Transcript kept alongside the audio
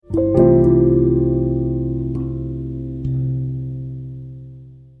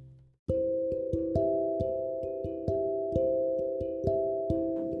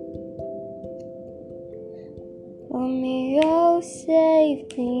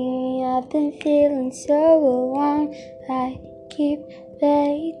me. I've been feeling so alone. I keep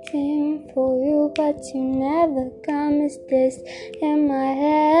waiting for you, but you never come. Is this in my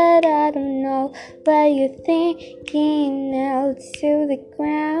head? I don't know what you're thinking. Nailed to the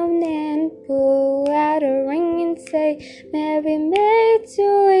ground and pull out a ring and say, marry me to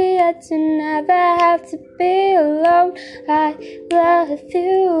it, to never have to be alone. I love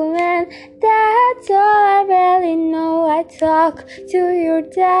you and that's all I really know. I talk to your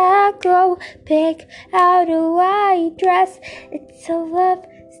dad, go pick out a white dress. It's a love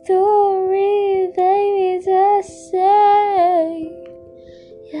story, baby, just say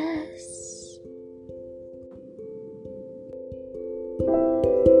yes.